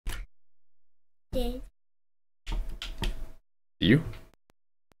Did. You?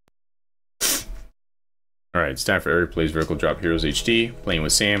 Alright, it's time for Eric Plays Vertical Drop Heroes HD. Playing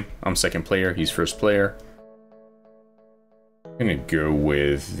with Sam. I'm second player, he's first player. I'm gonna go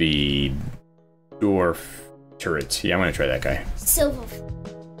with the dwarf turret. Yeah, I'm gonna try that guy. Silver.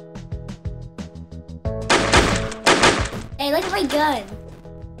 Hey, look at my gun.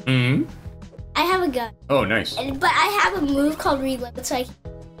 Mm-hmm. I have a gun. Oh, nice. But I have a move called reload, so I can...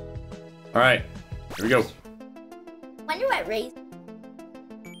 Alright, here we go. Wonder what race.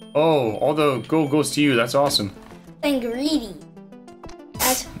 Oh, all the gold goes to you. That's awesome. I'm greedy.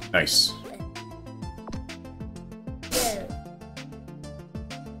 That's Nice. good.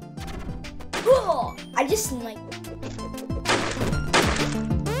 Cool. I just like...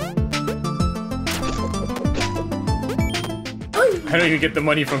 I don't even get the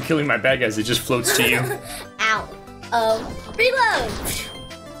money from killing my bad guys. It just floats to you. Ow. Reload.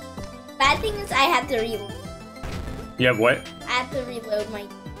 Bad thing is I have to reload. You have what? I have to reload my...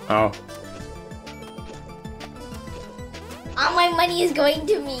 Oh. All my money is going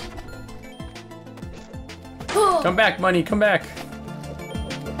to me. Come back, money. Come back.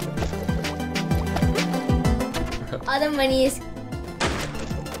 All the money is...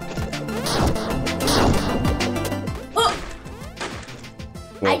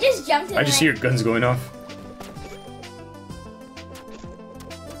 Well, I just jumped in. I just hear guns going off.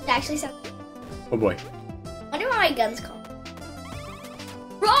 It actually sounds... Oh boy. I wonder what my gun's called.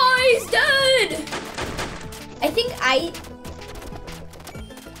 Rise dead! I think I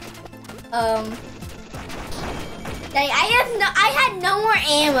had no more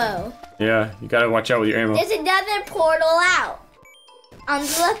ammo. Yeah, you gotta watch out with your ammo. There's another portal out. On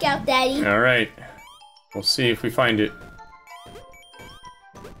the lookout, Daddy. Alright. We'll see if we find it.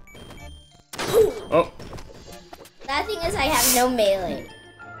 Oh, That thing is I have no melee.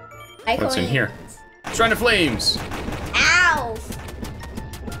 what's in here? Shrine of Flames! Ow!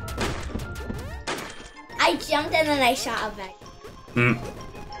 I jumped and then I shot a back. Hmm.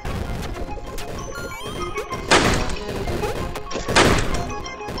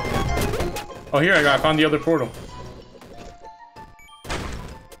 Oh, here I found the other portal.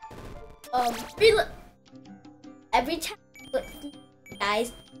 Reload. Every time,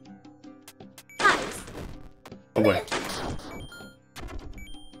 guys. Oh boy.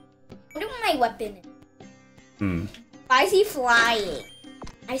 What about my weapon? Hmm. Why is he flying?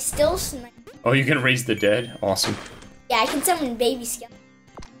 I still snipe. Oh, you can raise the dead? Awesome. Yeah, I can summon baby skeleton.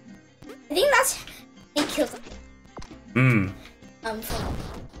 I think that's he kills them. Hmm.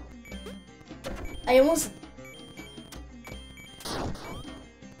 I almost...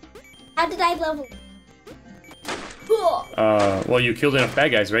 How did I level? Well, you killed enough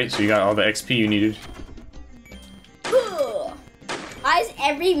bad guys, right? So you got all the XP you needed. Why is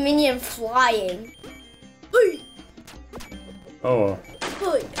every minion flying? Oh.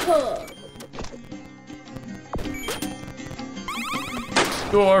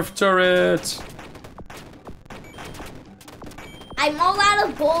 Dwarf turret! I'm all out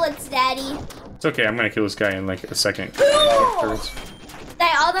of bullets, Daddy. It's okay, I'm gonna kill this guy in like a second. Dwarf turrets.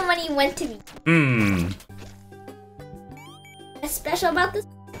 All the money went to me. Hmm. What's special about this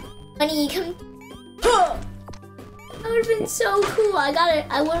money coming? That would have been so cool. I got it.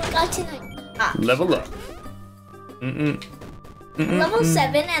 I would have got to Level up. Mm-mm. Level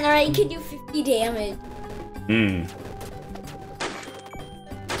 7 and already can do 50 damage. Hmm.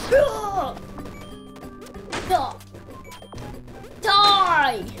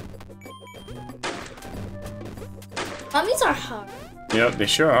 Die! Mummies are hard. Yep, they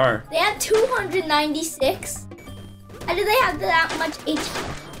sure are. They have 296. How do they have that much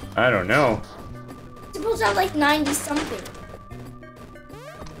HP? I don't know. They're supposed to have like 90 something.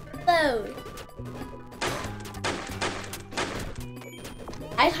 Load.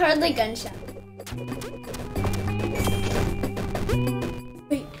 I heard the gunshot.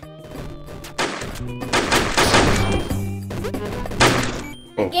 Wait.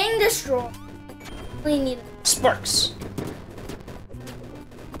 Oh. Getting destroyed. We need it. Sparks.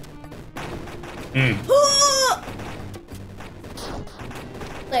 Hmm.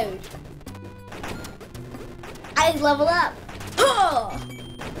 Load. I level up.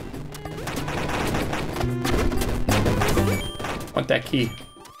 Want that key?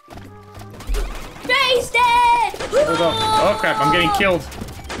 Face dead! Hold up. Oh crap, I'm getting killed.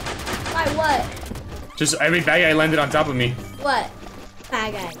 By what? Just every bad guy landed on top of me. What?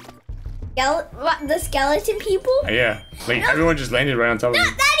 Bad guy. What, the skeleton people? Yeah. Like everyone just landed right on top of No, me.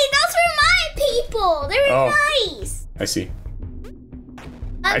 Daddy, those were my people. They were nice. I see.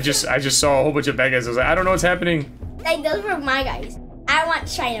 I just saw a whole bunch of bad guys. I was like, I don't know what's happening. Like, those were my guys. I want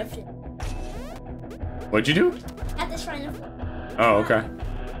China. What'd you do? At the shrine of. Oh, okay.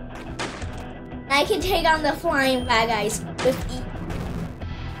 I can take on the flying bad guys with each.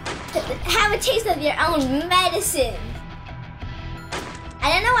 Have a taste of your own medicine.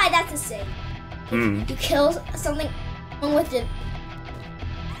 I don't know why that's a saying. You kill something with it.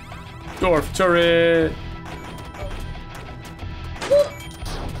 Dwarf turret. Oh,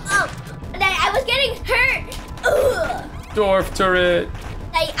 I was getting hurt. Ugh. Dwarf turret.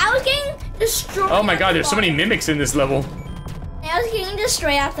 I was getting destroyed. Oh my god, there's so many mimics in this level. I was getting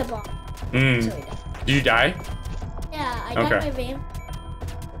destroyed at the bottom. Did you die? Yeah, I got my van.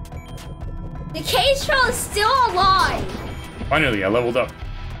 The cage troll is still alive. Finally, I leveled up.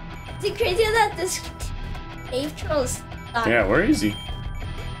 It's crazy that this cave troll is alive. Yeah, where is he?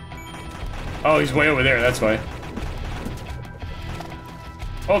 Oh, he's way over there, that's why.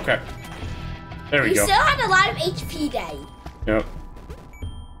 Okay. There we You go. still had a lot of HP, Daddy. Yep.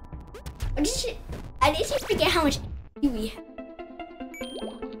 I need to forget how much HP we have.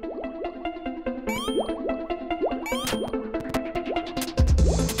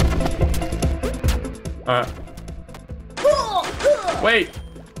 Wait!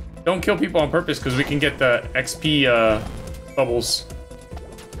 Don't kill people on purpose because we can get the XP bubbles.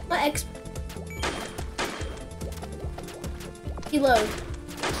 What XP? Reload.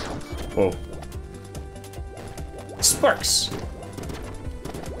 Whoa. Sparks!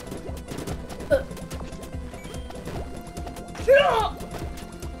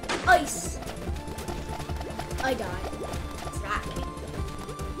 Ice. I died.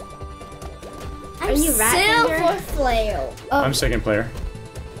 Are you Silver Flail. I'm second player.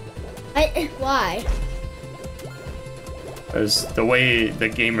 Why? As the way the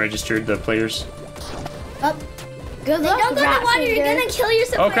game registered the players. Good luck, Don't go to the water, you're gonna kill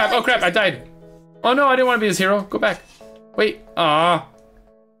yourself. Oh crap, I died. Oh no, I didn't want to be his hero. Go back. Wait, Do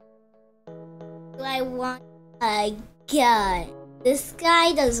I want a gun? This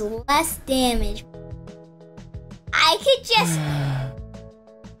guy does less damage. I could just...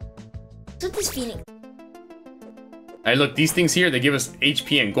 What's this Phoenix? Hey, look, these things here, they give us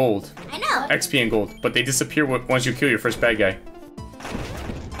HP and gold. I know. XP and gold, but they disappear once you kill your first bad guy.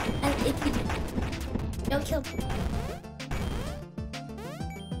 And if you don't kill...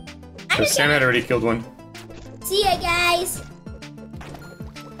 So Sam had already killed one. See ya, guys.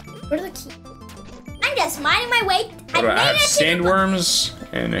 Where's the key? I'm just minding my way. I have sandworms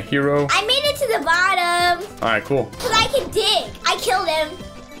and a hero. I made it to the bottom. Alright, cool. Because I can dig. I killed him.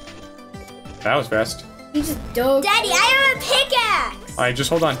 That was fast. You just dove. Daddy, I have a pickaxe. Alright, just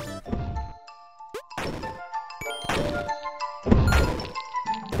hold on.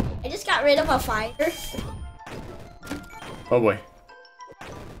 I just got rid of a fire. Oh boy.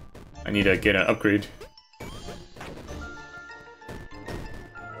 I need to get an upgrade.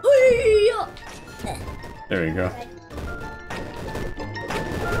 There we go.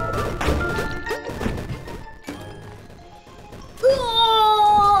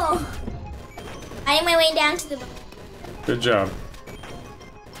 I am my way down to the bottom. Good job.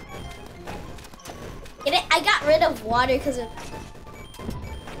 Get it? I got rid of water because of...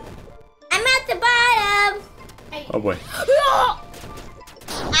 I'm at the bottom. Oh boy.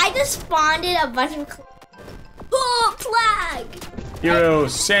 I just spawned in a bunch of... Plague!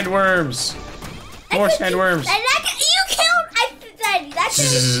 Heroes, sandworms. More sandworms. You killed...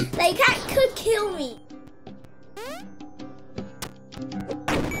 That could kill me.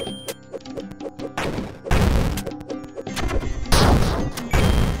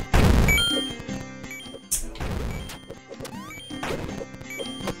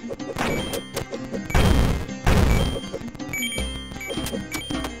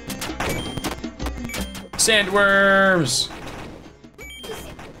 Sandworms. I'm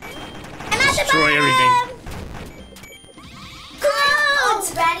at the Destroy bottom. everything.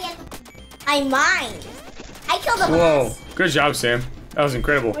 I mined. I killed the Whoa. boss. Good job, Sam. That was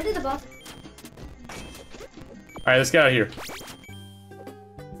incredible. Where did the boss? Alright, let's get out of here.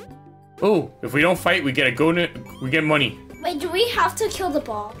 Oh, if we don't fight, we get we get money. Wait, do we have to kill the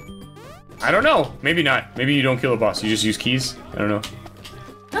ball? I don't know. Maybe not. Maybe you don't kill the boss. You just use keys. I don't know. I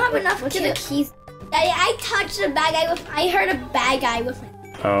don't have enough Look at the keys. I touched a bad guy with... I heard a bad guy with my...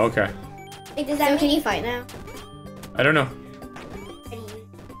 Oh, okay. Wait, does So that can mean... you fight now? I don't know.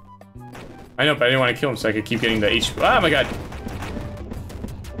 I know, but I didn't want to kill him so I could keep getting the HP. Oh my god.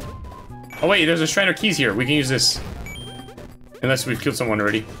 Oh wait, there's a Shriner keys here. We can use this. Unless we've killed someone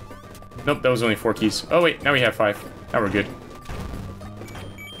already. Nope, that was only 4 keys. Oh wait, now we have 5. Now we're good.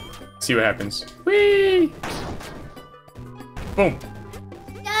 See what happens. Whee! Boom.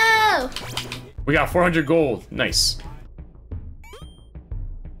 No! We got 400 gold. Nice.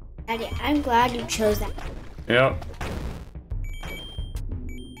 Daddy, I'm glad you chose that. Yep.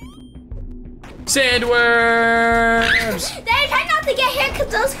 Sandworms! Daddy, try not to get hit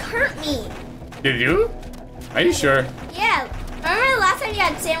because those hurt me. Did you? Are you sure? Yeah. Remember the last time you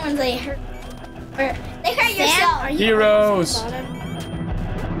had sandworms, they hurt. Or they hurt yourself. Are you Heroes! almost at the bottom?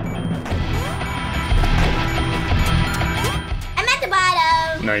 I'm at the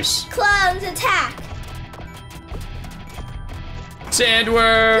bottom. Nice. Clones attack.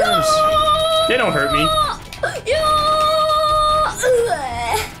 Sandworms! They don't hurt me.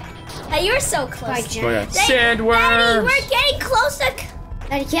 You were so close. Bye, Oh Jen. my god. Daddy, Sandworms! we're getting close to.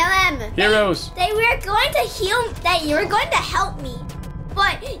 Daddy, kill him. Heroes! They were going to heal. That you were going to help me,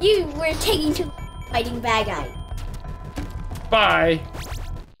 but you were taking too fighting bad guy. Bye!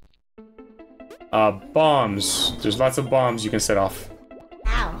 Bombs. There's lots of bombs you can set off.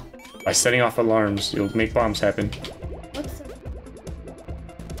 Ow. By setting off alarms, you'll make bombs happen. What's the...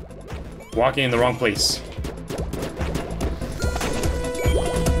 Walking in the wrong place.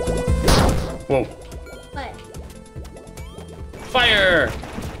 Whoa. What? Fire!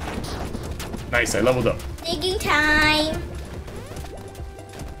 Nice, I leveled up. Digging time.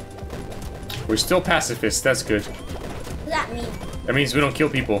 We're still pacifists, that's good. What does that mean? That means we don't kill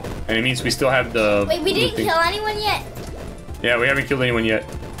people, and it means we still have the... Wait, we didn't thing. kill anyone yet. Yeah, we haven't killed anyone yet.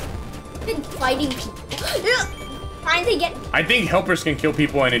 We've been fighting people. Trying to get. I think helpers can kill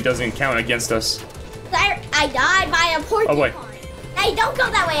people and it doesn't count against us. I died by a porcupine. Oh, wait. Hey, don't go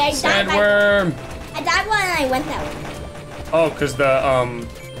that way. I Sandworm! died when I went that way. Oh, because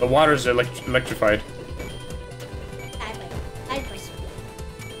the water's electrified. Died by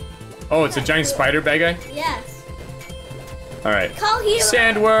Oh, it's a giant spider bad guy? Yes. Alright. Call hero.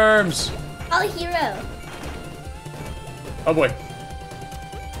 Sandworms! Call hero. Oh boy.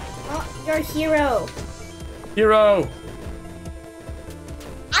 Oh, you're a hero. Hero!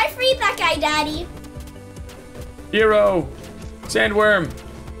 I freed that guy, Daddy. Hero! Sandworm!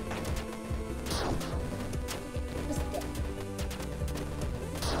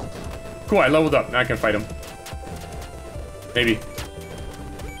 Cool, I leveled up. Now I can fight him. Maybe.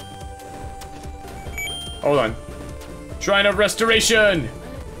 Hold on. Shrine of Restoration!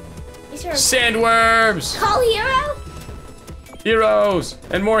 Sandworms! Call hero. Heroes!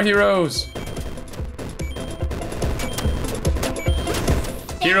 And more heroes!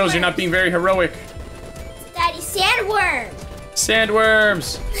 Heroes, you're not being very heroic. Daddy, sandworm.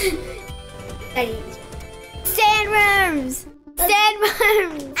 Sandworms! Daddy. Sandworms.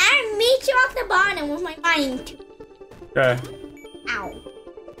 Sandworms. I meet you off the bottom with my mining tool. Okay. Ow.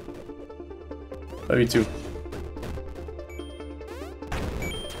 Love you too.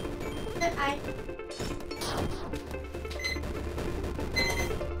 I...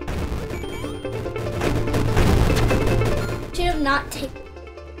 Should have not taken.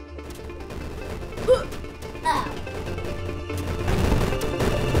 Ow.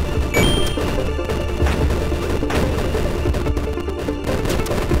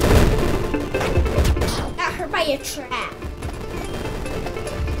 Got hurt by a trap.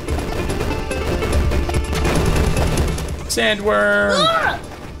 Sandworm! Ah!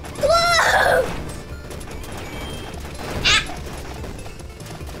 Ah!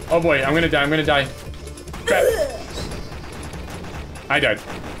 Oh boy, I'm gonna die, I'm gonna die. Crap. I died.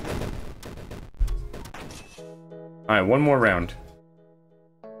 Alright, one more round.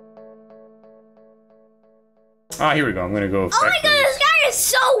 Ah, here we go. I'm gonna go. Oh my god, this guy is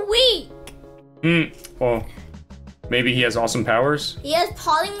so weak! Well, maybe he has awesome powers? He has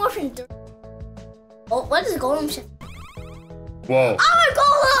polymorph and oh, what is golem shit? Whoa. I'm a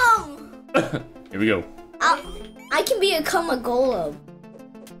golem! Here we go. I can become a golem.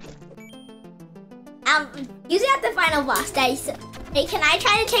 Usually at the final boss, Daddy. So, hey, can I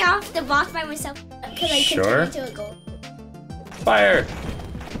try to take off the boss by myself? Because I can turn into a golem. Fire!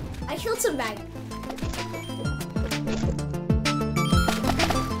 I killed some bad guys.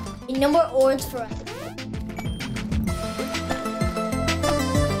 And no more orbs for us.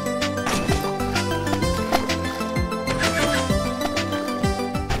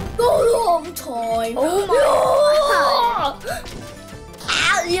 Golem time! Oh my god!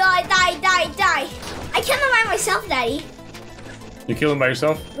 Ow, yeah, die! I killed him by myself, Daddy. You kill him by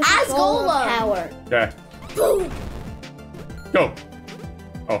yourself? As golem. Power. Okay. Boom! Go!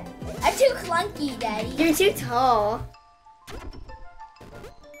 Oh. I'm too clunky, Daddy. You're too tall.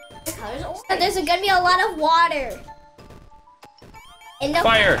 So there's gonna be a lot of water. And the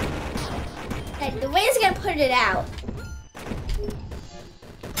Fire! The way is gonna put it out.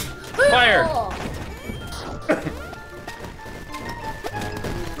 Fire! Oh.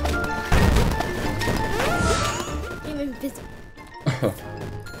 I'm invisible.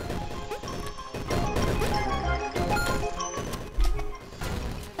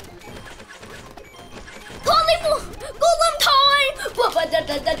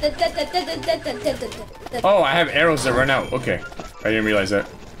 Oh, I have arrows that run out. Okay. I didn't realize that.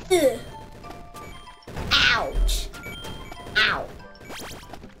 Ugh. Ouch. Ow.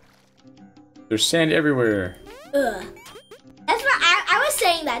 There's sand everywhere. Ugh. That's what I was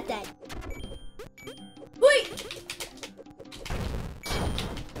saying that then. Wait.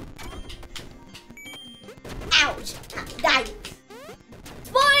 Ouch. Die.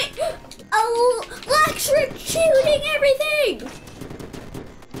 What? Electric shooting everything.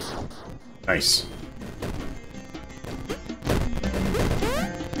 Nice.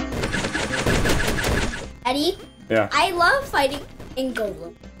 Eddie? Yeah. I love fighting in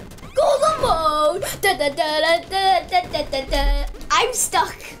Golem. Golem mode! Da, da, da, da, da, da, da, da, da. I'm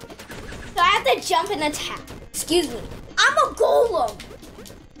stuck. So I have to jump and attack. Excuse me. I'm a golem.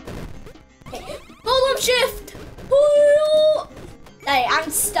 Okay. Golem shift! Hey, I'm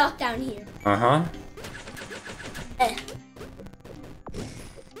stuck down here. Uh-huh.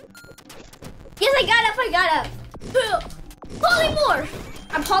 Yes, I got up. Polymorph!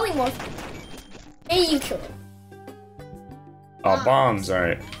 I'm polymorph. Maybe you kill him. Oh, bombs. All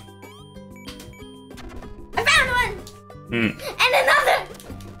right. I found one! And another!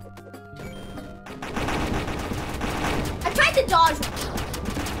 I tried to dodge one.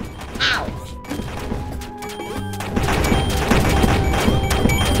 Ouch.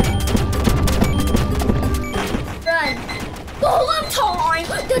 Run. Golem time!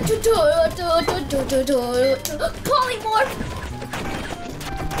 Polymorph!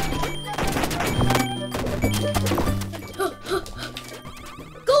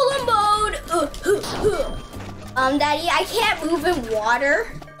 Golem mode! Daddy, I can't move in water.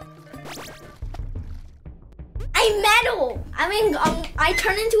 I'm metal! I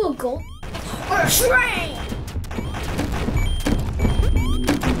turn into a gold or a train!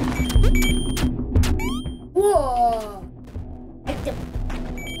 Whoa!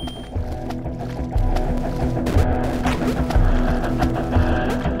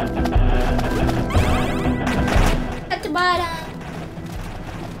 At the bottom.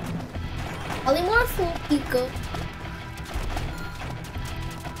 Polymorph Pico.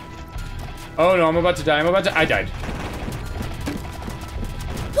 Oh no, I'm about to die. I died.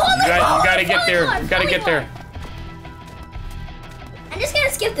 You gotta get there. You gotta get there. I'm just gonna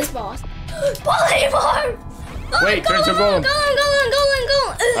skip this boss. Polymorph! Oh, Wait, turn to golem.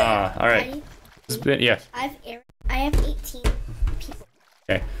 Golem. Alright. This has been, yeah. I have 18 people.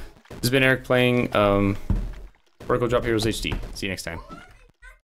 Okay. This has been Eric playing Vertical Drop Heroes HD. See you next time.